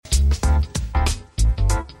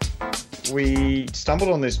we stumbled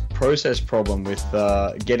on this process problem with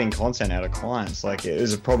getting content out of clients. Like, it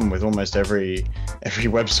was a problem with almost every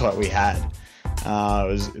website we had.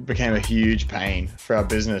 It became a huge pain for our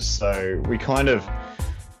business. So we kind of,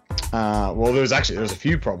 there was a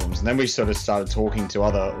few problems, and then we sort of started talking to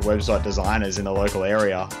other website designers in the local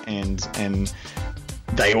area, and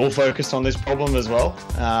they all focused on this problem as well.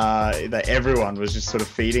 That everyone was just sort of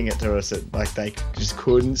feeding it to us. That, like, they just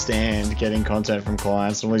couldn't stand getting content from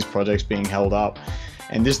clients, all these projects being held up,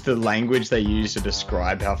 and just the language they used to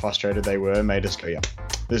describe how frustrated they were made us go, yeah,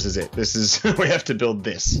 this is it. We have to build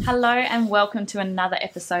this. Hello and welcome to another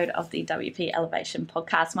episode of the WP Elevation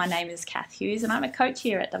podcast. My name is Kath Hughes and I'm a coach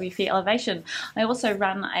here at WP Elevation. I also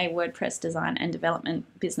run a WordPress design and development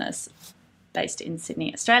business based in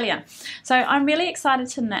Sydney, Australia. So I'm really excited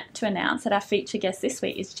to announce that our featured guest this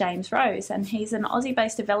week is James Rose, and he's an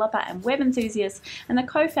Aussie-based developer and web enthusiast and the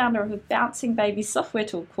co-founder of a bouncing baby software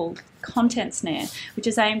tool called Content Snare, which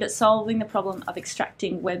is aimed at solving the problem of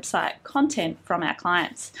extracting website content from our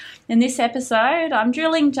clients. In this episode, I'm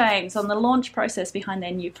drilling James on the launch process behind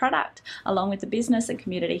their new product, along with the business and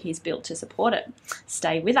community he's built to support it.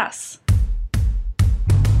 Stay with us.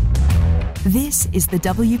 This is the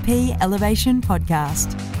WP Elevation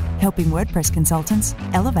Podcast, helping WordPress consultants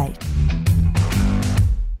elevate.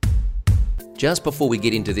 Just before we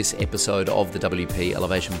get into this episode of the WP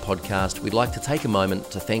Elevation Podcast, we'd like to take a moment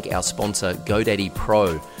to thank our sponsor, GoDaddy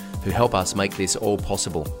Pro, who help us make this all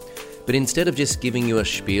possible. But instead of just giving you a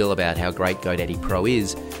spiel about how great GoDaddy Pro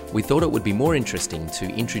is, we thought it would be more interesting to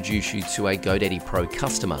introduce you to a GoDaddy Pro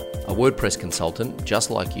customer, a WordPress consultant just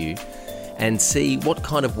like you, and see what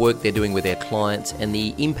kind of work they're doing with their clients and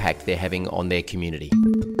the impact they're having on their community.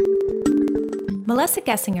 Melissa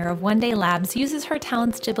Gessinger of One Day Labs uses her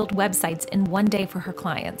talents to build websites in one day for her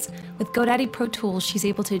clients. With GoDaddy Pro Tools, she's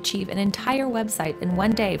able to achieve an entire website in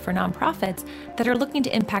one day for nonprofits that are looking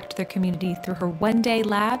to impact their community through her One Day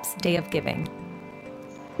Labs Day of Giving.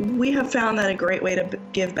 We have found that a great way to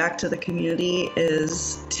give back to the community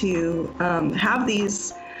is to have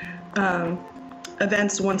these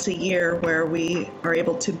events once a year where we are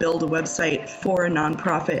able to build a website for a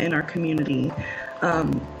nonprofit in our community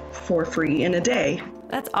for free in a day.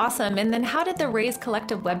 That's awesome. And then how did the Raise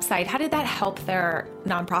Collective website, how did that help their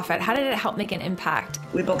nonprofit? How did it help make an impact?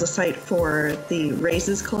 We built a site for the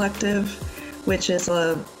Raises Collective, which is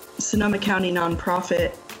a Sonoma County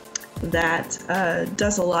nonprofit that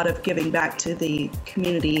does a lot of giving back to the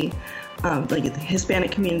community, like the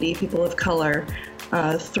Hispanic community, people of color,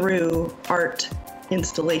 through art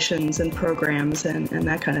installations and programs and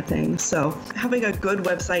that kind of thing. So having a good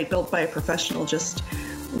website built by a professional just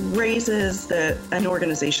raises an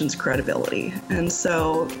organization's credibility. And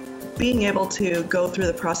so being able to go through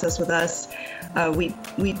the process with us, we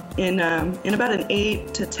in about an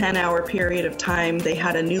 8 to 10 hour period of time, they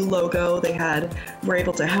had a new logo. Were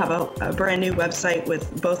able to have a brand new website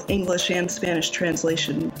with both English and Spanish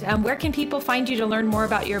translation. Where can people find you to learn more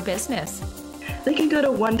about your business? They can go to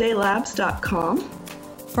onedaylabs.com.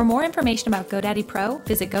 For more information about GoDaddy Pro,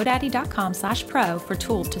 visit godaddy.com/pro for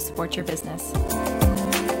tools to support your business.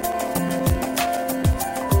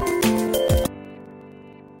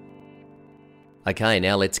 Okay,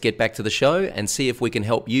 now let's get back to the show and see if we can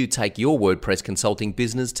help you take your WordPress consulting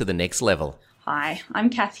business to the next level. Hi,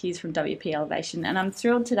 I'm Kath Hughes from WP Elevation, and I'm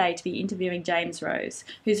thrilled today to be interviewing James Rose,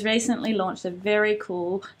 who's recently launched a very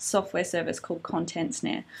cool software service called Content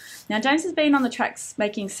Snare. Now, James has been on the tracks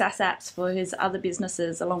making SaaS apps for his other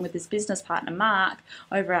businesses, along with his business partner Mark,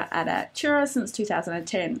 over at Atura since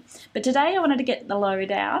 2010. But today I wanted to get the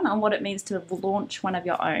lowdown on what it means to launch one of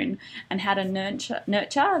your own and how to nurture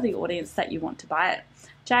the audience that you want to buy it.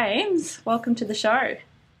 James, welcome to the show.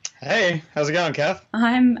 Hey, how's it going, Kath?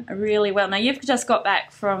 I'm really well. Now, you've just got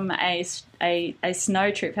back from a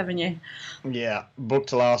snow trip, haven't you? Yeah,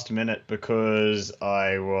 booked last minute because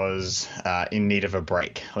I was in need of a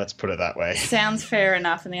break. Let's put it that way. Sounds fair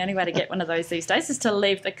enough. And the only way to get one of those these days is to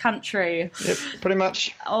leave the country. Yep, pretty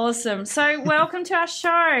much. Awesome. So welcome to our show.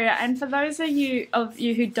 And for those of you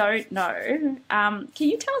who don't know, can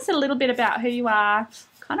you tell us a little bit about who you are,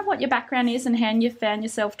 kind of what your background is, and how you found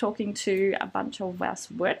yourself talking to a bunch of us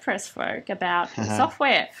WordPress folk about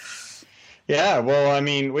software? Yeah, well, I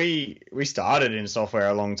mean, we started in software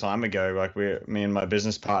a long time ago. Like, me and my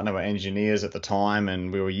business partner were engineers at the time,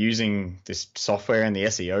 and we were using this software in the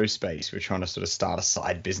SEO space. We're trying to sort of start a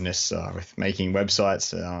side business with making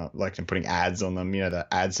websites, like and putting ads on them. You know, the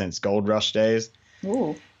AdSense Gold Rush days.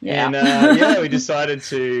 Ooh, yeah. And we decided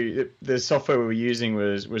the software we were using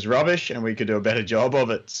was rubbish, and we could do a better job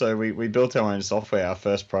of it. So we built our own software. Our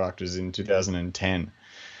first product was in 2010.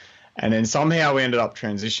 And then somehow we ended up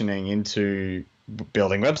transitioning into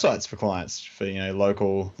building websites for clients, for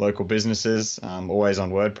local businesses, always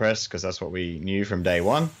on WordPress, because that's what we knew from day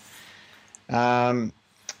one. And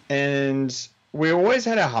we always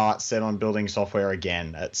had our hearts set on building software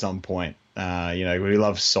again at some point. We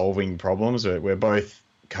love solving problems. We're both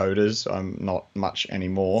coders. I'm not much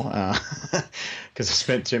anymore because I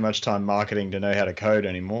spent too much time marketing to know how to code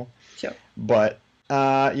anymore. Sure. But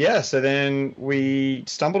so then we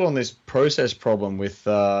stumbled on this process problem with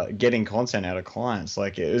getting content out of clients.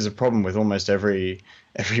 Like, it was a problem with almost every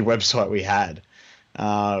website we had.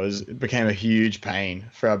 It became a huge pain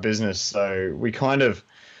for our business. So we kind of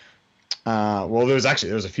there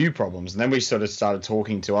was a few problems, and then we sort of started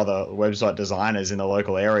talking to other website designers in the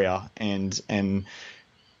local area, and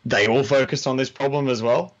they all focused on this problem as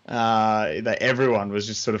well. That everyone was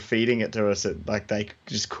just sort of feeding it to us. Like, they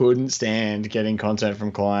just couldn't stand getting content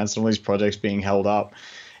from clients, and all these projects being held up,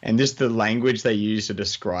 and just the language they used to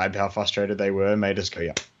describe how frustrated they were made us go,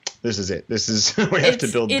 yeah, this is it. This is we have to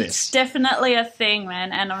build this. It's definitely a thing,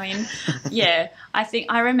 man. And I mean, yeah, I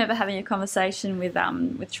think I remember having a conversation with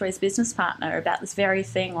Troy's business partner about this very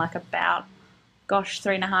thing, like about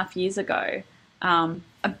 3.5 years ago.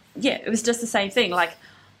 It was just the same thing. Like,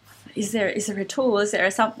 is there a tool? Is there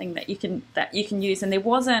something that you can use? And there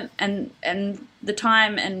wasn't, and the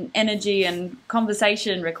time and energy and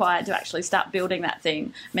conversation required to actually start building that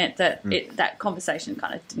thing meant that that conversation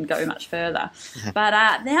kind of didn't go much further.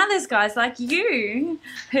 But now there's guys like you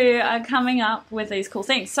who are coming up with these cool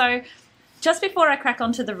things. So just before I crack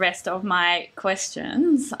on to the rest of my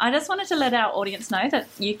questions, I just wanted to let our audience know that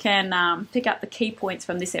you can pick up the key points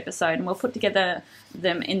from this episode, and we'll put together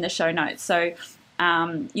them in the show notes. So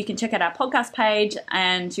you can check out our podcast page,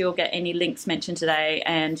 and you'll get any links mentioned today,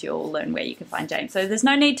 and you'll learn where you can find James. So there's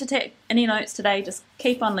no need to take any notes today. Just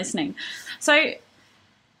keep on listening. So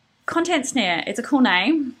Content Snare, it's a cool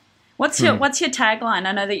name. What's your tagline?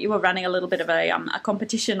 I know that you were running a little bit of a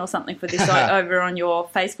competition or something for this over on your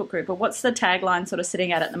Facebook group, but what's the tagline sort of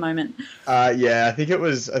sitting at the moment? I think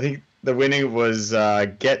the winning was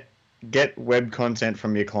get web content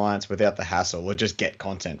from your clients without the hassle, or just get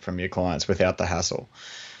content from your clients without the hassle.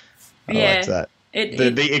 I liked that.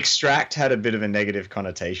 The extract had a bit of a negative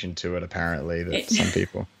connotation to it, apparently, some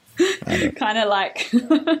people. Kind of like...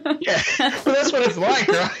 Yeah, well, that's what it's like,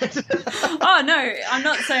 right? Oh, no, I'm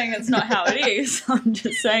not saying it's not how it is. I'm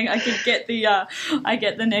just saying I get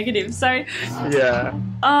the negative. So... Yeah.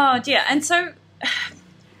 Oh, dear. And so,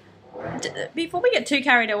 before we get too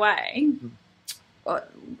carried away...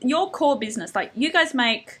 your core business, like, you guys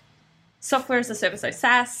make software as a service, so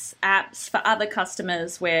SaaS apps for other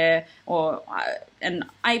customers or an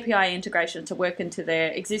API integration to work into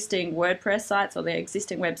their existing WordPress sites or their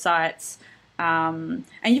existing websites. And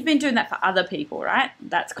you've been doing that for other people, right?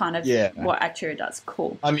 That's kind of what Acturia does.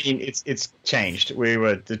 Cool. I mean, it's changed. We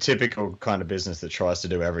were the typical kind of business that tries to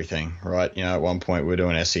do everything, right? At one point we were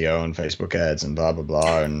doing SEO and Facebook ads and blah, blah,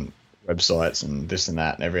 blah, and websites and this and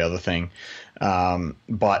that and every other thing.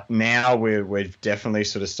 But now we've definitely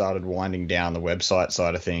sort of started winding down the website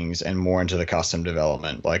side of things and more into the custom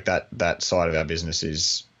development. Like, that side of our business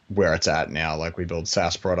is where it's at now. Like, we build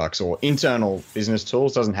SaaS products or internal business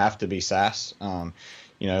tools. Doesn't have to be SaaS. Custom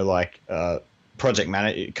project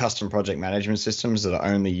management systems that are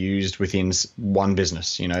only used within one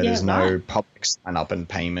business. There's no public sign up and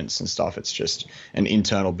payments and stuff. It's just an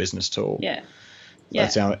internal business tool. Yeah.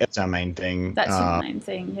 That's our main thing. That's your main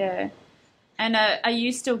thing, yeah. And are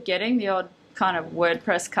you still getting the odd kind of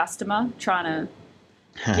WordPress customer trying to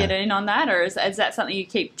get in on that, or is that something you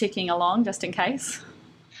keep ticking along just in case?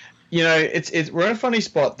 We're in a funny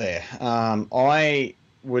spot there.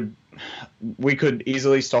 We could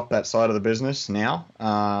easily stop that side of the business now,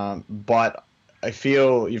 but I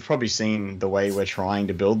feel you've probably seen the way we're trying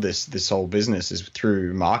to build this whole business is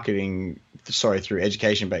through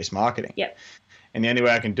education-based marketing. Yep. And the only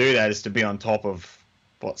way I can do that is to be on top of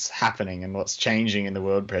what's happening and what's changing in the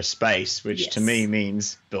WordPress space, which to me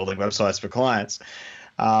means building websites for clients,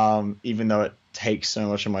 even though it takes so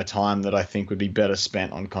much of my time that I think would be better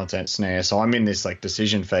spent on Content Snare. So I'm in this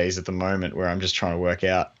decision phase at the moment where I'm just trying to work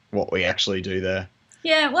out what we actually do there.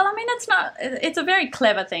 Yeah, well, I mean, it's a very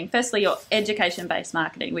clever thing. Firstly, your education-based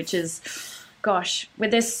marketing, which is, where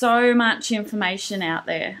there's so much information out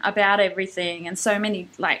there about everything and so many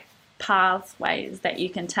pathways that you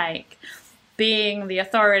can take, being the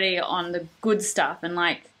authority on the good stuff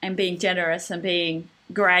and being generous and being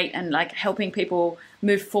great and helping people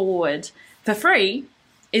move forward for free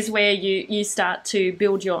is where you start to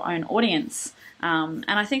build your own audience. And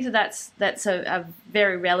I think that's a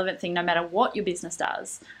very relevant thing no matter what your business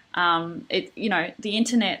does. The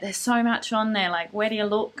internet, there's so much on there. Like, where do you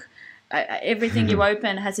look? Everything you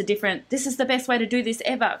open has a different, this is the best way to do this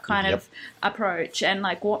ever kind of approach, and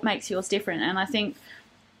like what makes yours different. And I think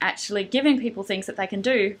actually giving people things that they can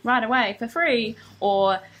do right away for free,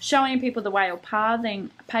 or showing people the way, or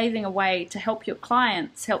paving a way to help your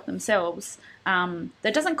clients help themselves,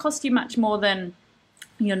 that doesn't cost you much more than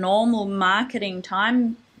your normal marketing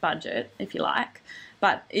time budget, if you like,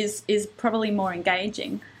 but is probably more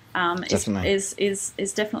engaging.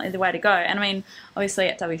 Is definitely the way to go. And I mean, obviously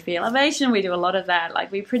at WP Elevation we do a lot of that.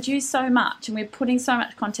 Like, we produce so much and we're putting so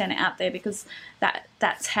much content out there because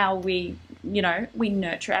that's how we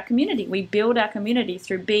nurture our community. We build our community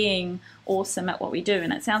through being awesome at what we do.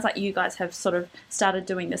 And it sounds like you guys have sort of started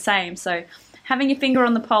doing the same. So having your finger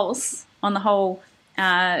on the pulse on the whole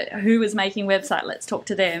who is making website, let's talk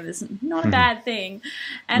to them, is not a bad thing.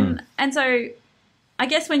 And so I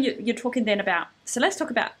guess when you're talking then about, so let's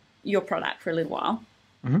talk about your product for a little while,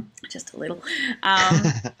 just a little.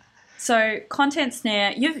 So Content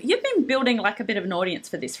Snare, you've been building like a bit of an audience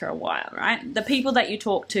for this for a while, right? The people that you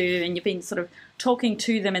talk to, and you've been sort of talking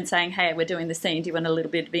to them and saying, hey, we're doing this thing. Do you want a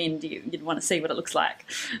little bit of in? You'd want to see what it looks like.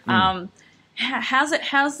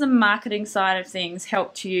 How's the marketing side of things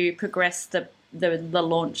helped you progress the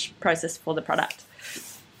launch process for the product?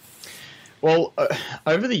 Well,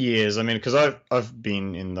 over the years, I mean, because I've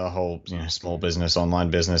been in the whole small business, online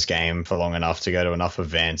business game for long enough to go to enough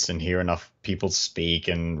events and hear enough people speak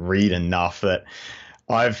and read enough that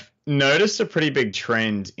I've noticed a pretty big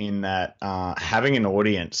trend in that having an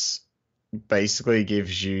audience basically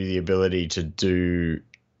gives you the ability to do,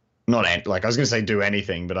 not like I was going to say do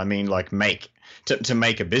anything, but I mean like make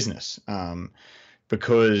a business,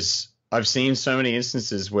 because I've seen so many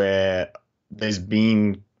instances where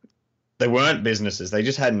they weren't businesses. They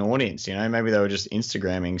just had an audience, maybe they were just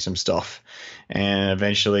Instagramming some stuff and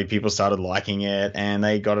eventually people started liking it and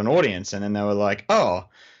they got an audience, and then they were like, oh,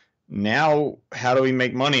 now how do we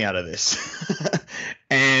make money out of this?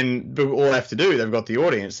 But all they have to do, they've got the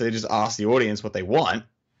audience. So they just ask the audience what they want,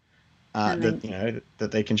 that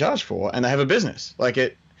they can charge for, and they have a business like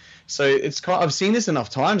it. So it's I've seen this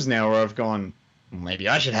enough times now where I've gone, maybe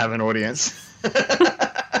I should have an audience.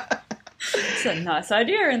 A nice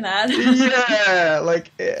idea in that. Yeah,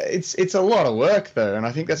 like it's a lot of work though, and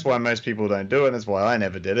I think that's why most people don't do it. That's why I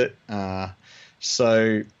never did it.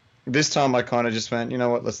 So this time I kind of just went, you know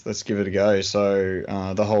what, let's give it a go.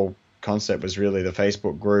 So the whole concept was really the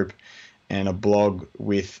Facebook group and a blog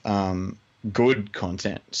with good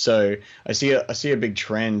content. So I see a big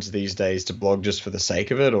trend these days to blog just for the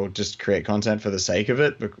sake of it, or just create content for the sake of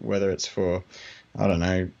it, whether it's for, I don't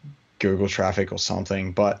know, Google traffic or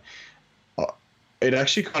something. But it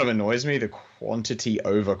actually kind of annoys me, the quantity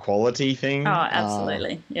over quality thing. Oh,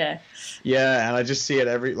 absolutely. Yeah, and I just see it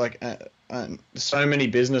every, so many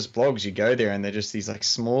business blogs, you go there and they're just these like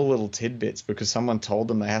small little tidbits because someone told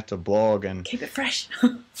them they have to blog and keep it fresh.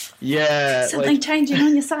 Yeah. Something changing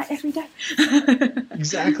on your site every day.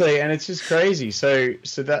 Exactly. And it's just crazy. So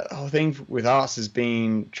that whole thing with us has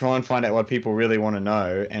been try and find out what people really want to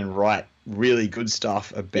know and write really good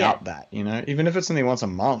stuff about that, even if it's only once a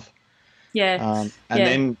month. Yeah.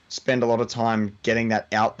 Then spend a lot of time getting that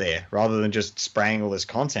out there rather than just spraying all this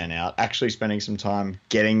content out, actually spending some time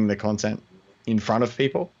getting the content in front of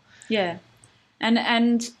people. Yeah.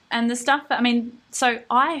 And the stuff, I mean, so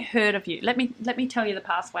I heard of you. Let me tell you the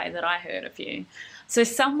pathway that I heard of you. So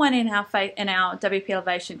someone in our WP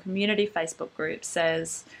Elevation community Facebook group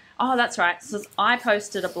says, oh, that's right. So I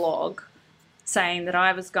posted a blog saying that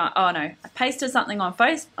I pasted something on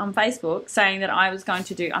Facebook saying that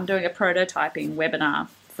I'm doing a prototyping webinar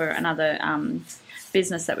for another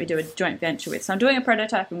business that we do a joint venture with. So I'm doing a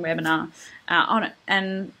prototyping webinar on it,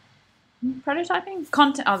 and prototyping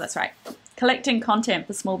content. Oh, that's right. Collecting content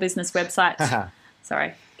for small business websites.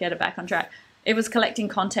 Sorry, get it back on track. It was collecting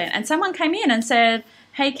content, and someone came in and said,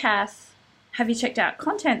 hey, Kath, have you checked out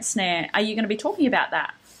Content Snare? Are you going to be talking about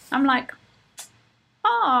that? I'm like,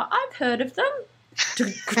 oh, I've heard of them.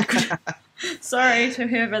 Sorry to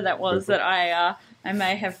whoever that was that I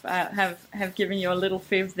may have given you a little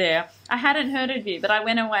fib there. I hadn't heard of you, but I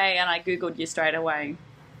went away and I Googled you straight away.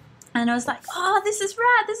 And I was like, oh, this is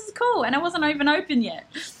rad, this is cool. And it wasn't even open yet.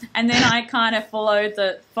 And then I kind of followed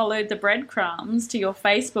the breadcrumbs to your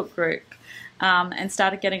Facebook group and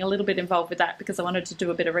started getting a little bit involved with that because I wanted to do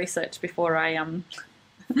a bit of research before I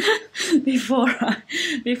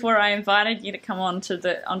before I invited you to come onto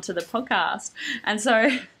the podcast. And so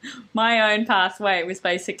my own pathway was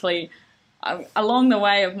basically along the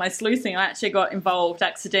way of my sleuthing, I actually got involved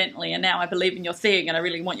accidentally, and now I believe in your thing, and I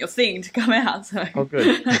really want your thing to come out. So. Oh,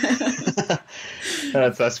 good.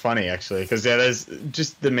 That's funny, actually, because there's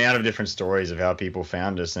just the amount of different stories of how people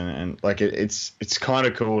found us, and like it's kind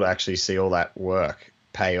of cool to actually see all that work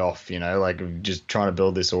pay off, like just trying to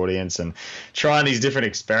build this audience and trying these different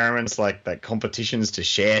experiments like competitions to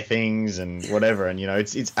share things and whatever, and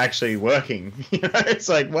it's actually working. It's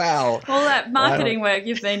like, wow, all that marketing work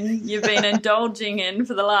you've been indulging in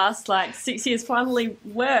for the last 6 years finally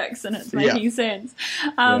works, and it's making sense.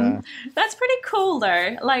 That's pretty cool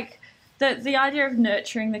though, like the idea of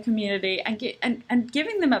nurturing the community and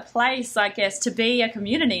giving them a place, I guess, to be a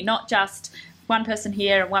community, not just one person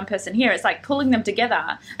here and one person here. It's like pulling them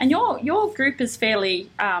together. And your group is fairly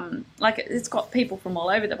it's got people from all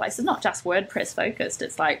over the place. It's not just WordPress focused.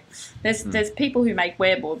 It's like there's people who make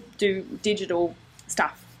web or do digital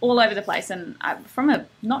stuff all over the place. And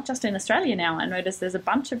not just in Australia now, I notice there's a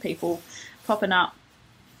bunch of people popping up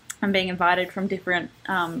and being invited from different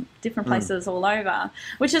places all over,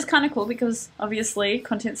 which is kind of cool because obviously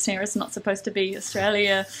Content Snare is not supposed to be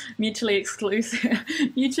Australia mutually exclusive,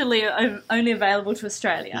 mutually only available to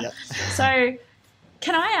Australia. Yep. So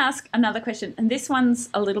can I ask another question? And this one's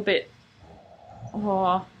a little bit,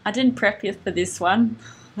 I didn't prep you for this one.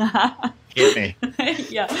 Hit me.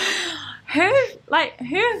 Yeah. Who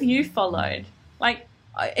have you followed? Like,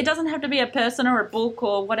 it doesn't have to be a person or a book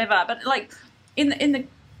or whatever, but like in the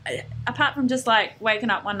apart from just like waking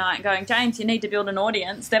up one night and going, James, you need to build an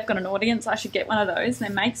audience. They've got an audience. I should get one of those.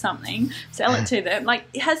 Then make something, sell it to them.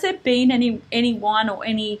 Like, has there been anyone or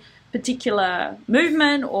any particular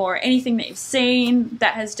movement or anything that you've seen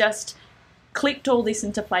that has just clicked all this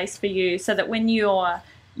into place for you, so that when you're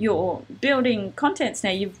building Content now,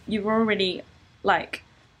 you've already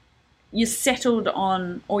you're settled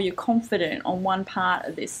on, or you're confident on one part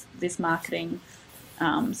of this marketing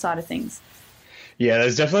side of things? Yeah,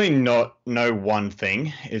 there's definitely no one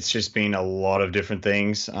thing. It's just been a lot of different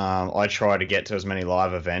things. I try to get to as many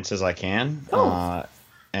live events as I can. Cool.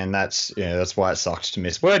 And that's why it sucks to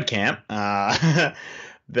miss WordCamp.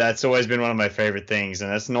 That's always been one of my favorite things.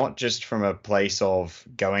 And that's not just from a place of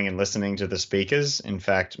going and listening to the speakers. In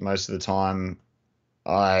fact, most of the time,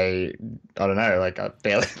 I don't know, I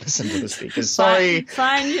barely listen to the speakers. Sorry.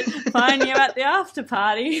 Find you at the after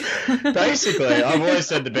party. Basically, I've always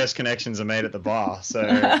said the best connections are made at the bar. So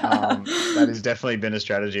that has definitely been a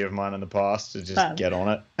strategy of mine in the past, to just get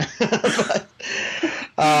on it.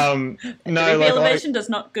 Elevation does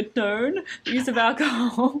not condone the use of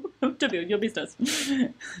alcohol to build your business.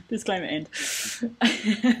 Disclaimer end.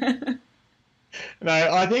 No,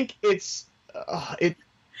 I think it's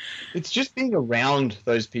just being around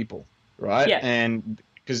those people, right? Yeah. And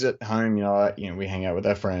because at home, we hang out with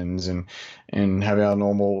our friends and have our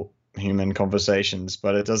normal human conversations,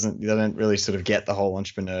 but they don't really sort of get the whole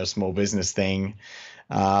entrepreneur small business thing.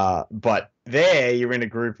 But there, you're in a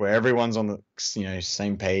group where everyone's on the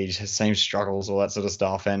same page, same struggles, all that sort of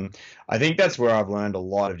stuff. And I think that's where I've learned a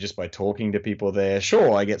lot of just by talking to people there.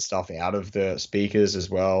 Sure, I get stuff out of the speakers as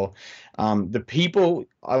well. The people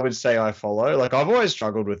I would say I follow, I've always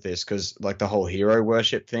struggled with this because the whole hero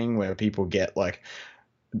worship thing, where people get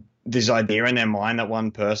this idea in their mind that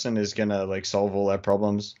one person is going to solve all their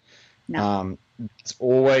problems. No. It's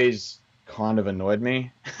always kind of annoyed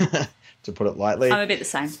me. To put it lightly. I'm a bit the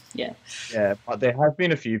same, yeah. Yeah, but there have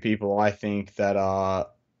been a few people, I think, that are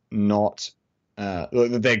not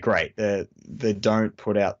they're great. They don't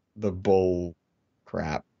put out the bull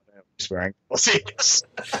crap. Swearing.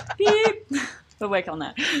 Beep. We'll work on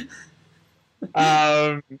that.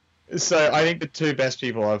 So I think the two best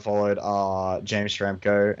people I've followed are James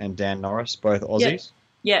Schramko and Dan Norris, both Aussies.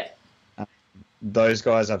 Yeah. Those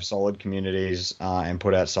guys have solid communities and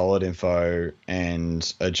put out solid info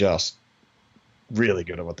and are just really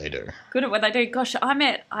good at what they do. Good at what they do. Gosh, I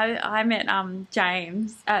met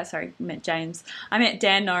James. James. I met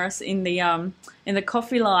Dan Norris in the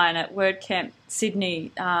coffee line at WordCamp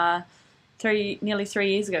Sydney nearly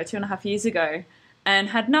 3 years ago, 2.5 years ago, and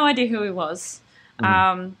had no idea who he was.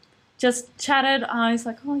 Just chatted. I was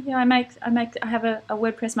like, oh yeah, I have a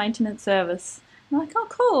WordPress maintenance service. I'm like, oh,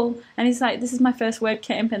 cool. And he's like, this is my first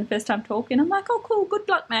WordCamp and first time talking. I'm like, oh, cool, good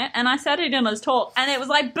luck, Matt. And I sat in on his talk, and it was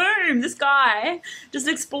like, boom, this guy just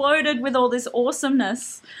exploded with all this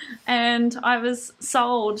awesomeness. And I was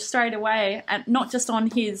sold straight away, and not just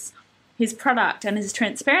on his product and his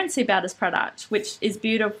transparency about his product, which is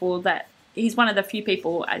beautiful, that he's one of the few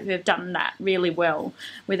people who have done that really well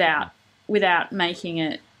without making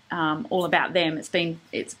it all about them. It's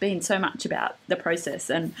been so much about the process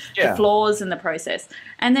and the flaws in the process,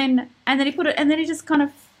 and then he put it, and then he just kind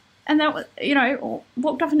of and that was, you know,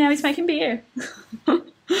 walked off and now he's making beer. But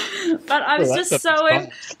I was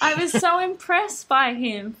I was so impressed by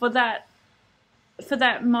him for that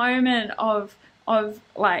moment of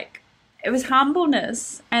like, it was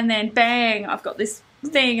humbleness, and then bang, I've got this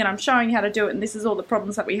thing and I'm showing you how to do it, and this is all the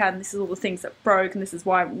problems that we had, and this is all the things that broke, and this is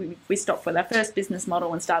why we stopped with our first business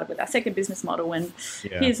model and started with our second business model, and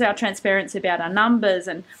here's our transparency about our numbers.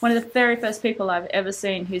 And one of the very first people I've ever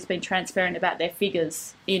seen who's been transparent about their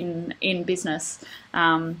figures in business.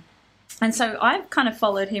 And so I've kind of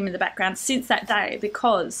followed him in the background since that day,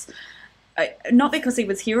 because not because he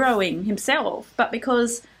was heroing himself, but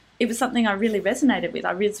because it was something I really resonated with.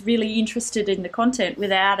 I was really interested in the content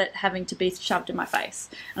without it having to be shoved in my face.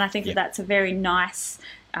 And I think that that's a very nice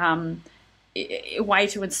way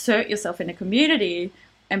to insert yourself in a community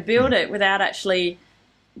and build it without actually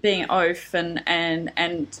being oaf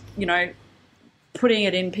and you know, putting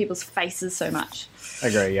it in people's faces so much. I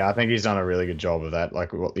agree. Yeah, I think he's done a really good job of that.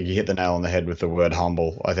 Like, you hit the nail on the head with the word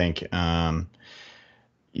humble. I think,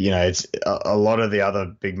 you know, it's a lot of the other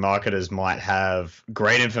big marketers might have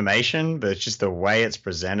great information, but it's just the way it's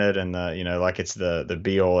presented, and the, you know, like, it's the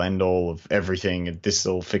be all end all of everything. This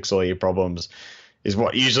will fix all your problems is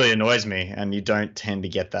what usually annoys me. And you don't tend to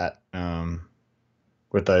get that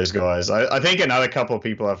with those guys. I think another couple of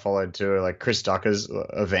people I've followed too are like Chris Ducker's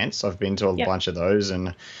events. I've been to a bunch of those,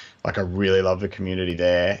 and like, I really love the community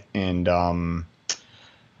there. And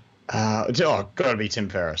gotta be Tim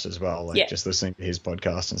Ferriss as well. Like, just listening to his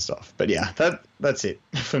podcast and stuff. But yeah, that's it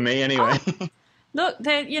for me anyway. Look,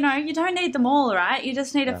 you know, you don't need them all, right? You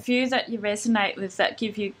just need a few that you resonate with, that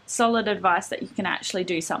give you solid advice that you can actually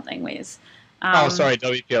do something with.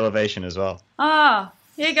 WP Elevation as well. Oh,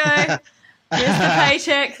 here you go. Here's the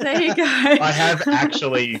paycheck. There you go. I have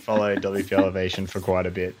actually followed WP Elevation for quite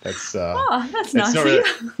a bit. That's that's nice. Not really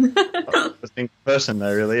a single person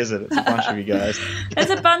though, really, is it? It's a bunch of you guys. There's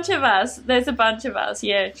a bunch of us.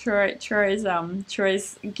 Yeah,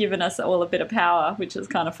 Troy's given us all a bit of power, which is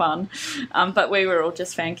kind of fun. But we were all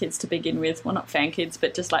just fan kids to begin with. Well, not fan kids,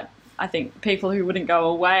 but just like, I think, people who wouldn't go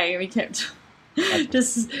away. We kept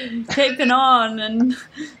just keeping on and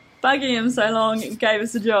bugging him so long it gave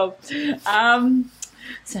us a job.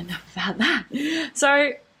 So enough about that.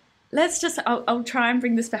 So let's just, I'll try and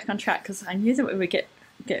bring this back on track, because I knew that we would get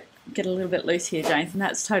a little bit loose here, James, and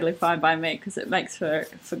that's totally fine by me, because it makes for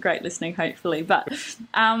great listening, hopefully. But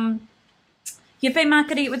you've been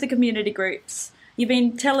marketing it with the community groups. You've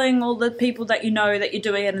been telling all the people that you know that you're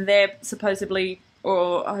doing it, and they're supposedly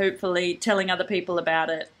or hopefully telling other people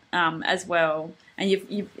about it as well. And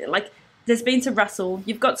you've like, there's been some rustle.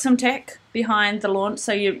 You've got some tech behind the launch,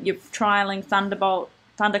 so you're trialing Thunderbolt,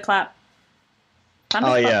 Thunderclap.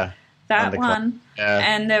 Oh yeah, that one. Yeah.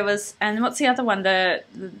 And what's the other one that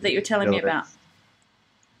you're telling me about?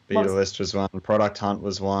 Beta List was one. Product Hunt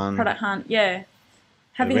was one. Product Hunt, yeah.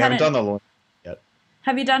 We haven't done the launch yet.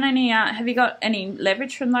 Have you done any? Have you got any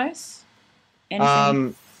leverage from those?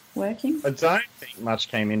 Anything working? I don't think much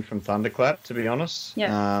came in from Thunderclap, to be honest.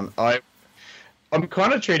 Yeah. I'm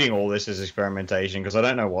kind of treating all this as experimentation, because I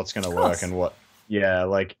don't know what's going to work and what. Yeah,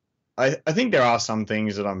 like I think there are some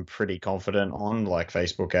things that I'm pretty confident on, like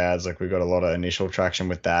Facebook ads. Like, we've got a lot of initial traction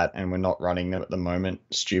with that, and we're not running them at the moment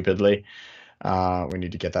stupidly. We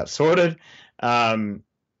need to get that sorted.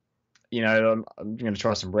 You know, I'm going to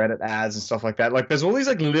try some Reddit ads and stuff like that. Like, there's all these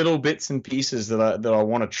like little bits and pieces that I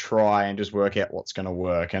want to try and just work out what's going to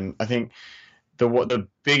work. And I think the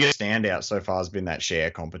biggest standout so far has been that share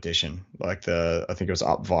competition. Like, I think it was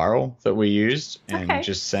Up Viral that we used, and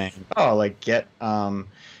just saying, get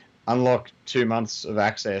unlock 2 months of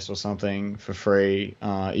access or something for free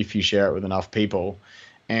if you share it with enough people.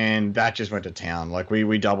 And that just went to town. Like,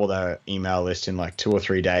 we doubled our email list in like 2 or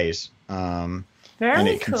 3 days.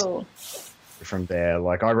 Very cool. From there,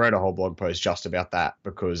 like, I wrote a whole blog post just about that,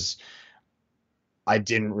 because I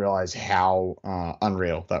didn't realize how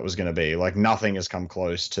unreal that was going to be. Like, nothing has come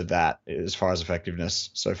close to that as far as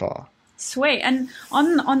effectiveness so far. Sweet. And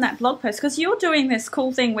on that blog post, because you're doing this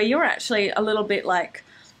cool thing where you're actually a little bit like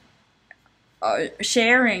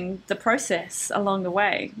sharing the process along the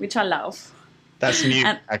way, which I love. That's new,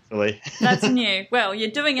 actually. That's new. Well,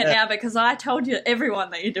 you're doing it now because I told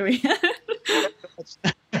everyone that you're doing it.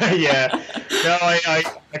 Yeah. No, I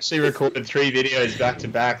actually recorded 3 videos back to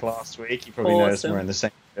back last week. You probably noticed we're in the same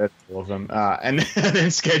all of them, and then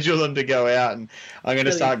schedule them to go out. And I'm going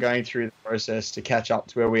to start going through the process to catch up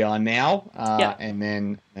to where we are now, and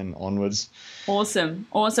then onwards. Awesome.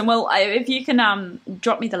 Well, if you can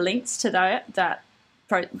drop me the links to that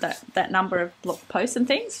number of blog posts and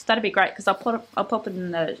things, that'd be great, because I'll pop it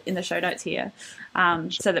in the show notes here,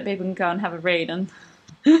 so that people can go and have a read. And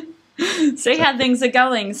See how things are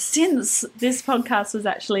going since this podcast was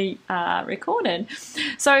actually recorded.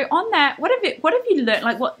 So on that, what have you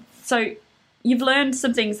learned? So you've learned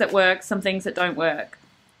some things that work, some things that don't work.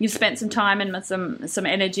 You've spent some time and some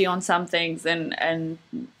energy on some things, and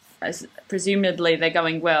presumably they're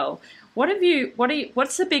going well. What's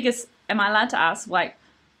the biggest? Am I allowed to ask? Like,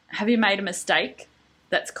 have you made a mistake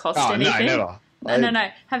that's cost anything? No, never. No.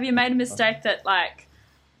 Have you made a mistake that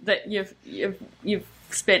you've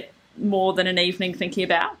spent more than an evening thinking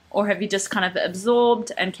about, or have you just kind of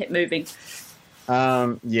absorbed and kept moving?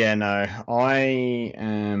 Yeah, no, I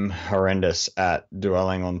am horrendous at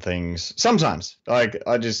dwelling on things. Sometimes, like,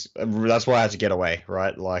 that's why I had to get away,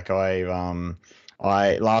 right? Like, I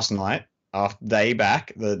last night, day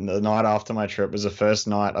back, the night after my trip was the first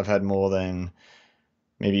night I've had more than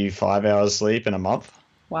maybe 5 hours sleep in a month.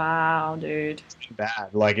 Wow, dude. It's been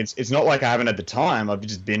bad. Like, it's not like I haven't at the time. I've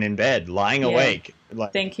just been in bed, lying awake,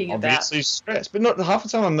 like, thinking obviously stressed, but not half the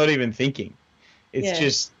time. I'm not even thinking. It's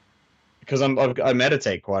just because I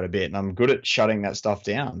meditate quite a bit and I'm good at shutting that stuff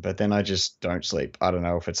down, but then I just don't sleep. I don't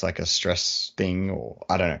know if it's like a stress thing or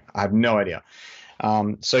I don't know. I have no idea.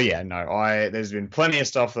 So yeah, no, there's been plenty of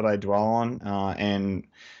stuff that I dwell on, and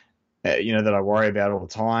that I worry about all the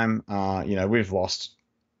time. We've lost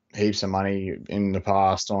heaps of money in the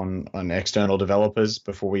past on external developers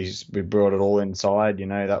before we brought it all inside.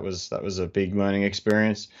 That was a big learning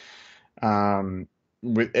experience. Do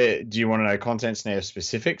you want to know Content Snare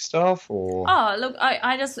specific stuff or? Oh, look,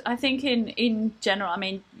 I think in general, I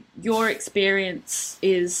mean, your experience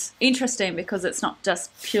is interesting because it's not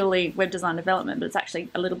just purely web design development, but it's actually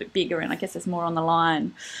a little bit bigger, and I guess there's more on the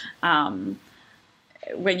line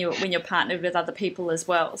when you're partnered with other people as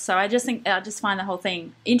well. So I just find the whole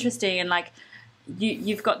thing interesting, and like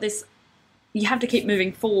you've got this, you have to keep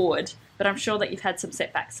moving forward, but I'm sure that you've had some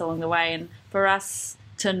setbacks along the way, and for us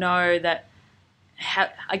to know that.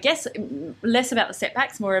 I guess less about the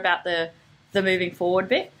setbacks, more about the moving forward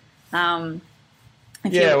bit. Well,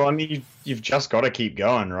 I mean, you've just got to keep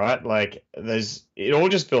going, right? Like, it all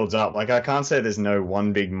just builds up. Like, I can't say there's no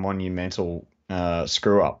one big monumental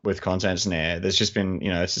screw up with Content Snare. There's just been,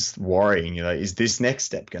 it's just worrying. Is this next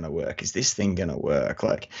step going to work? Is this thing going to work?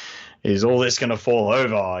 Like, is all this going to fall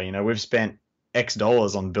over? We've spent X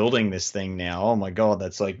dollars on building this thing now. Oh my God,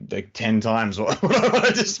 that's like 10 times what I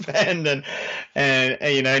wanted to spend, and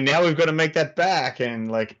now we've got to make that back, and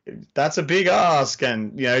like that's a big ask,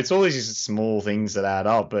 and it's all these small things that add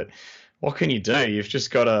up. But what can you do? You've just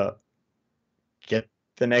got to get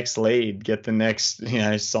the next lead, get the next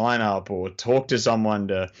sign up, or talk to someone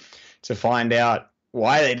to find out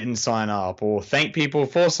why they didn't sign up, or thank people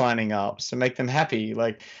for signing up to make them happy.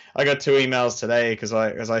 Like, I got 2 emails today because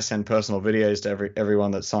I send personal videos to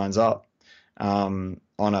everyone that signs up on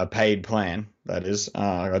a paid plan. That is,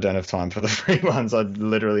 I don't have time for the free ones. I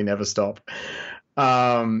literally never stop.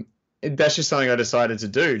 That's just something I decided to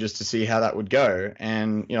do just to see how that would go.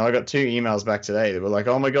 And I got 2 emails back today that were like,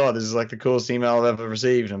 "Oh my God, this is like the coolest email I've ever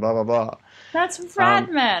received," and blah blah blah. That's rad,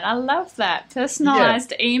 man. I love that.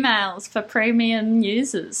 Personalized emails for premium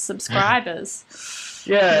users, subscribers.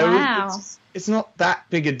 Yeah. Wow. It's not that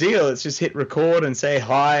big a deal. It's just hit record and say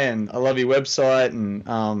hi and I love your website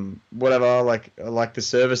and whatever. I like the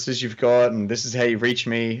services you've got and this is how you reach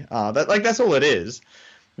me. That's all it is.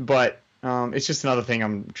 But it's just another thing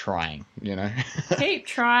I'm trying, Keep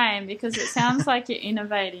trying, because it sounds like you're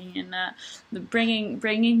innovating and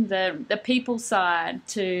bringing the people side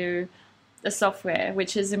to the software,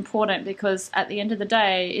 which is important because at the end of the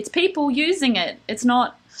day, it's people using it. It's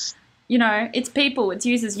not, it's people, it's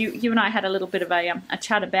users. You and I had a little bit of a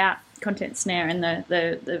chat about Content Snare and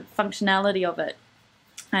the functionality of it,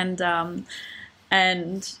 and I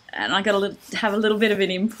got to have a little bit of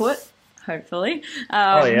an input. Hopefully,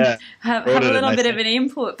 have a little bit of an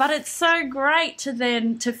input, but it's so great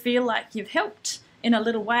to feel like you've helped in a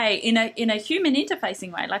little way, in a human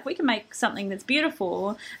interfacing way. Like, we can make something that's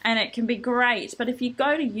beautiful and it can be great, but if you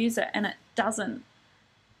go to use it and it doesn't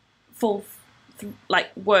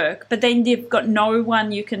work, but then you've got no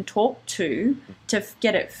one you can talk to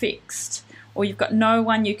get it fixed, or you've got no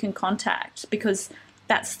one you can contact, because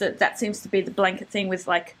that seems to be the blanket thing with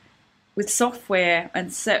software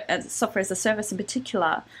and software as a service in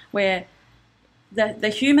particular, where the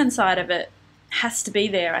human side of it has to be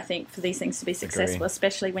there, I think, for these things to be successful,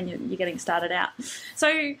 especially when you're getting started out.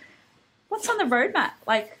 So what's on the roadmap?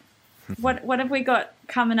 Like, what have we got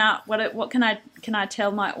coming up? What can I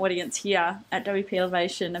tell my audience here at WP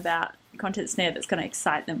Elevation about Content Snare that's going to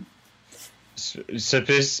excite them?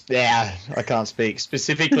 Yeah, I can't speak.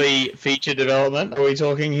 Specifically, feature development. Are we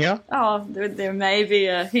talking here? Oh, there may be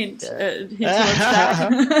a hint towards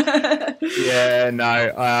that. Yeah,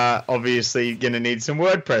 no. Obviously, going to need some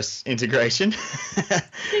WordPress integration.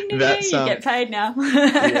 Ding, ding, ding, you get paid now.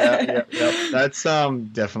 Yeah. That's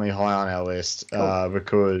definitely high on our list. Cool.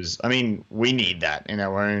 Because I mean, we need that in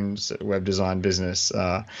our own web design business.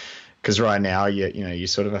 Because right now, you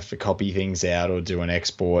sort of have to copy things out or do an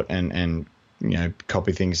export and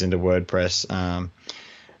copy things into WordPress.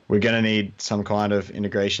 We're going to need some kind of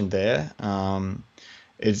integration there.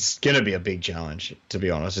 It's going to be a big challenge, to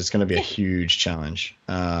be honest. It's going to be a huge challenge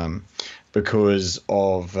because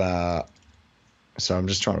of. So I'm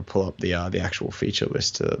just trying to pull up the actual feature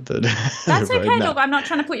list. That's okay. Look, I'm not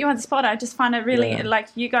trying to put you on the spot. I just find it really like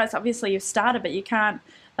you guys. Obviously, you've started, but you can't.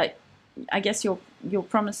 Like, I guess your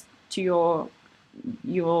promise to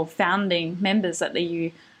your founding members that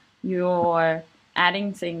you're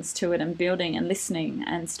adding things to it and building and listening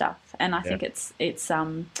and stuff. And I think it's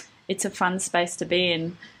a fun space to be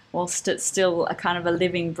in, whilst it's still a kind of a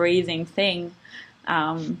living, breathing thing.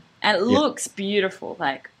 And it looks beautiful.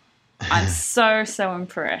 Like, I'm so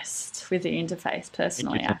impressed with the interface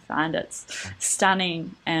personally. I find it's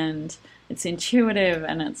stunning and it's intuitive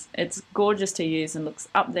and it's gorgeous to use and looks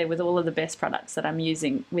up there with all of the best products that I'm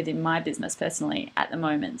using within my business personally at the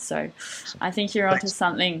moment. So I think you're onto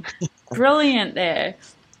something brilliant there.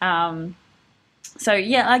 So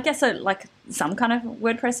yeah, I guess like some kind of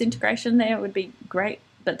WordPress integration there would be great.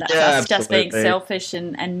 But that's us just being selfish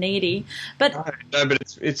and needy. But no, but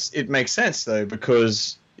it makes sense though,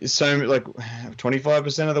 because so like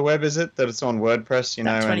 25% of the web is it that it's on WordPress,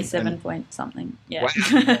 27 point something. Yeah. Wow.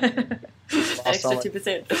 Extra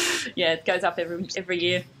 2%. Yeah, it goes up every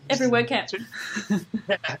year, every WordCamp.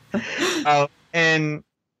 And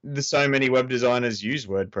there's so many web designers use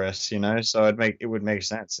WordPress, so it would make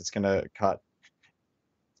sense. It's going to cut.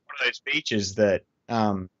 It's one of those features that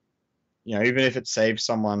even if it saves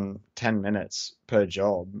someone 10 minutes per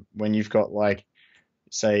job, when you've got like,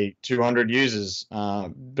 say, 200 users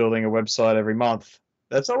building a website every month,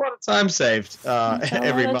 that's a lot of time saved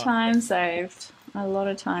every month. A lot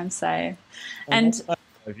of time saved. And I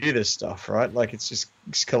view this stuff, right? Like it's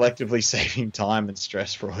collectively saving time and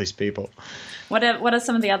stress for all these people. What are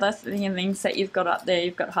some of the other things that you've got up there?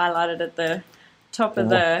 You've got highlighted at the top of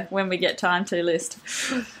the when we get time to list.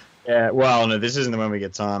 Yeah, well, no, this isn't the when we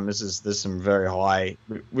get time. There's some very high.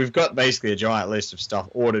 We've got basically a giant list of stuff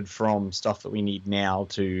ordered from stuff that we need now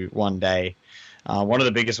to one day. One of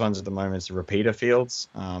the biggest ones at the moment is the repeater fields.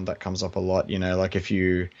 That comes up a lot. Like if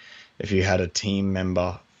you had a team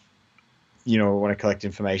member, want to collect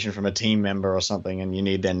information from a team member or something, and you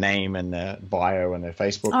need their name and their bio and their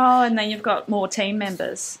Facebook. Oh, and then you've got more team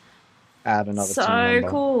members. Add another team member. So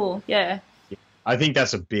cool, yeah. I think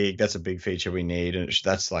that's a big feature we need, and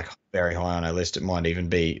that's like very high on our list. It might even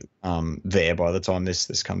be there by the time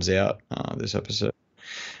this comes out, this episode.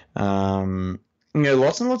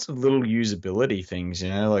 Lots and lots of little usability things,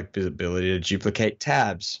 like the ability to duplicate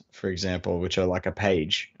tabs, for example, which are like a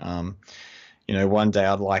page. One day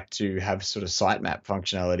I'd like to have sort of sitemap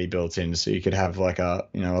functionality built in, so you could have like a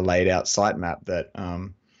laid out sitemap that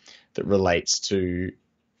relates to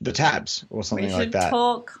the tabs or something like that. We should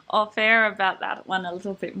talk off air about that one a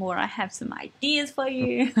little bit more. I have some ideas for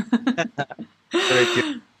you. Very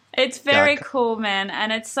good. It's very cool, man,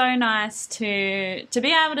 and it's so nice to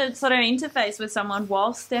be able to sort of interface with someone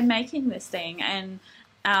whilst they're making this thing. And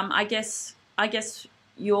I guess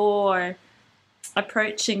you're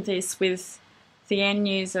approaching this with the end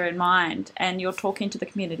user in mind, and you're talking to the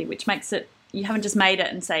community, which makes it, you haven't just made it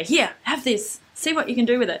and say, here, have this, see what you can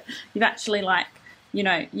do with it. You've actually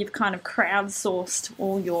you've kind of crowdsourced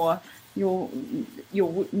all your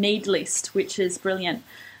need list, which is brilliant.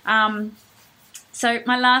 So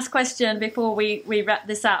my last question before we wrap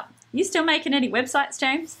this up: you still making any websites,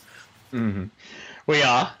 James? Mm-hmm. We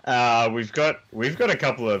are. We've got a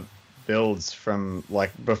couple of builds from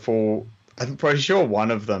like before. I'm pretty sure one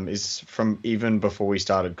of them is from even before we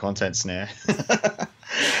started Content Snare.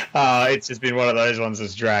 It's just been one of those ones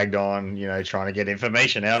that's dragged on, trying to get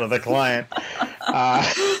information out of the client.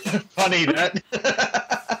 Funny that.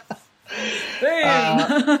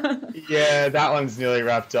 Yeah, that one's nearly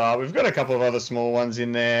wrapped up. We've got a couple of other small ones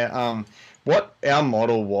in there. What our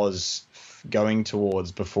model was going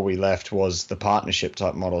towards before we left was the partnership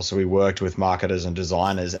type model. So we worked with marketers and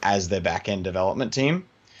designers as their back-end development team.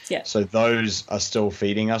 Yeah. So those are still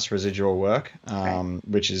feeding us residual work,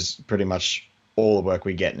 which is pretty much all the work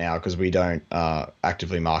we get now, because we don't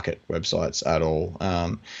actively market websites at all.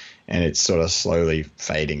 And it's sort of slowly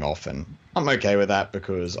fading off and I'm okay with that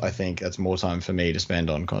because I think that's more time for me to spend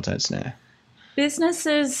on Content Snare.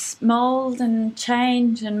 Businesses mold and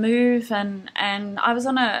change and move, and I was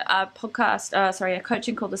on a podcast, a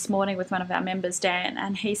coaching call this morning with one of our members, Dan,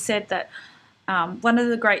 and he said that one of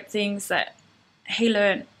the great things that he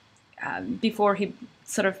learned before he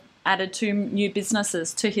sort of added 2 new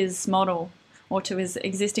businesses to his model or to his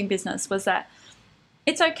existing business was that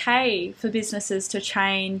it's okay for businesses to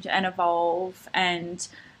change and evolve and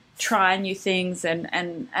try new things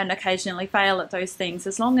and occasionally fail at those things,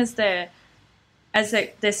 as long as they're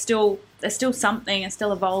still something and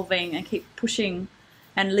still evolving and keep pushing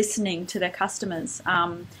and listening to their customers,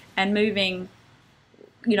 and moving,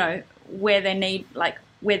 where they need, like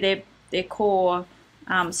where their core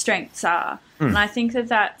strengths are. And I think that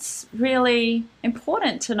that's really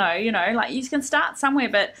important to know. Like you can start somewhere,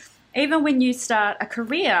 but even when you start a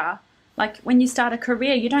career,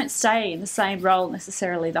 you don't stay in the same role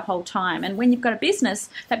necessarily the whole time. And when you've got a business,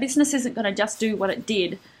 that business isn't going to just do what it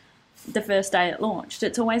did the first day it launched.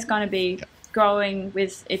 It's always going to be growing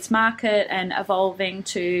with its market and evolving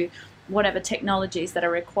to whatever technologies that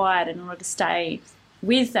are required in order to stay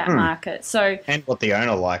with that market. So, and what the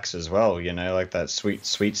owner likes as well, like that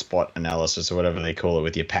sweet spot analysis or whatever they call it,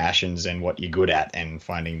 with your passions and what you're good at and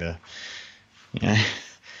finding the,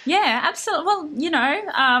 Yeah, absolutely. Well,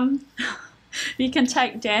 you can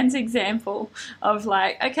take Dan's example of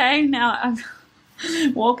like, okay, now I'm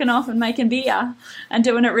walking off and making beer and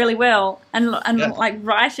doing it really well, and like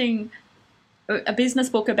writing a business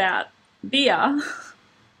book about beer.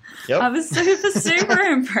 Yep. I was super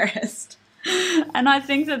impressed, and I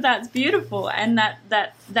think that that's beautiful, and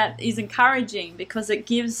that is encouraging because it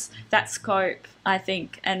gives that scope, I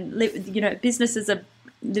think. And businesses are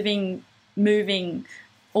living, moving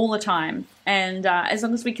all the time, and as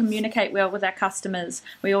long as we communicate well with our customers,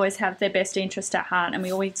 we always have their best interest at heart, and we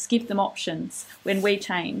always give them options when we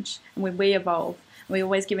change and when we evolve. We're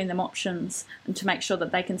always giving them options, and to make sure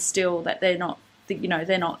that they can that they're not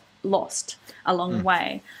lost along the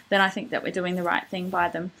way. Then I think that we're doing the right thing by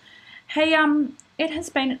them. Hey, it has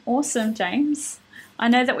been awesome, James. I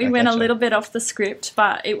know that we went a little bit off the script,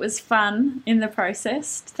 but it was fun in the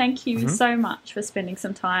process. Thank you so much for spending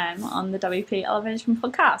some time on the WP Elevation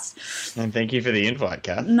podcast. And thank you for the invite,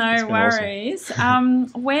 Kath. No worries. Awesome.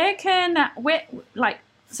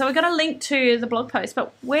 So we're going to link to the blog post,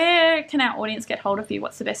 but where can our audience get hold of you?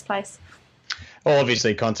 What's the best place? Well,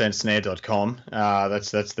 obviously contentsnare.com.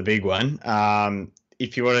 That's the big one.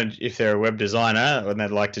 If they're a web designer and they'd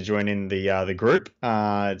like to join in the group,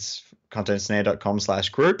 it's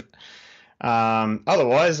contentsnare.com/group.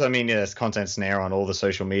 Otherwise, it's Content Snare on all the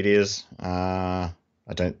social medias. I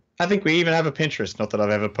think we even have a Pinterest, not that I've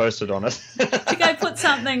ever posted on it. To go put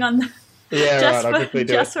something on I'll quickly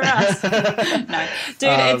do just for us. No,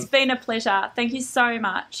 dude, it's been a pleasure. Thank you so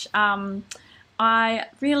much. I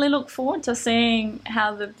really look forward to seeing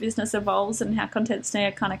how the business evolves and how Content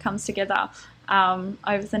Snare kind of comes together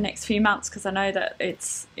over the next few months, because I know that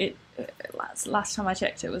last time I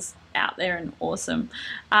checked, it was out there and awesome.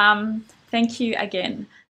 Thank you again.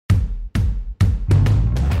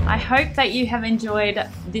 I hope that you have enjoyed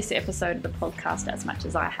this episode of the podcast as much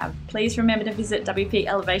as I have. Please remember to visit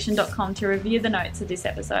wpelevation.com to review the notes of this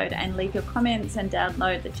episode and leave your comments and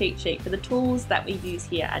download the cheat sheet for the tools that we use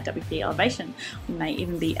here at WP Elevation. We may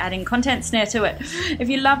even be adding Content Snare to it. If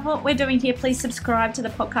you love what we're doing here, please subscribe to the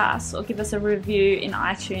podcast or give us a review in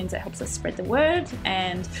iTunes. It helps us spread the word,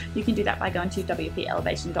 and you can do that by going to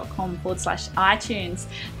wpelevation.com/iTunes.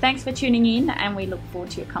 Thanks for tuning in, and we look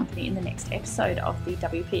forward to your company in the next episode of the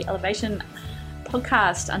WP Elevation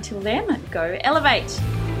podcast. Until then, go elevate.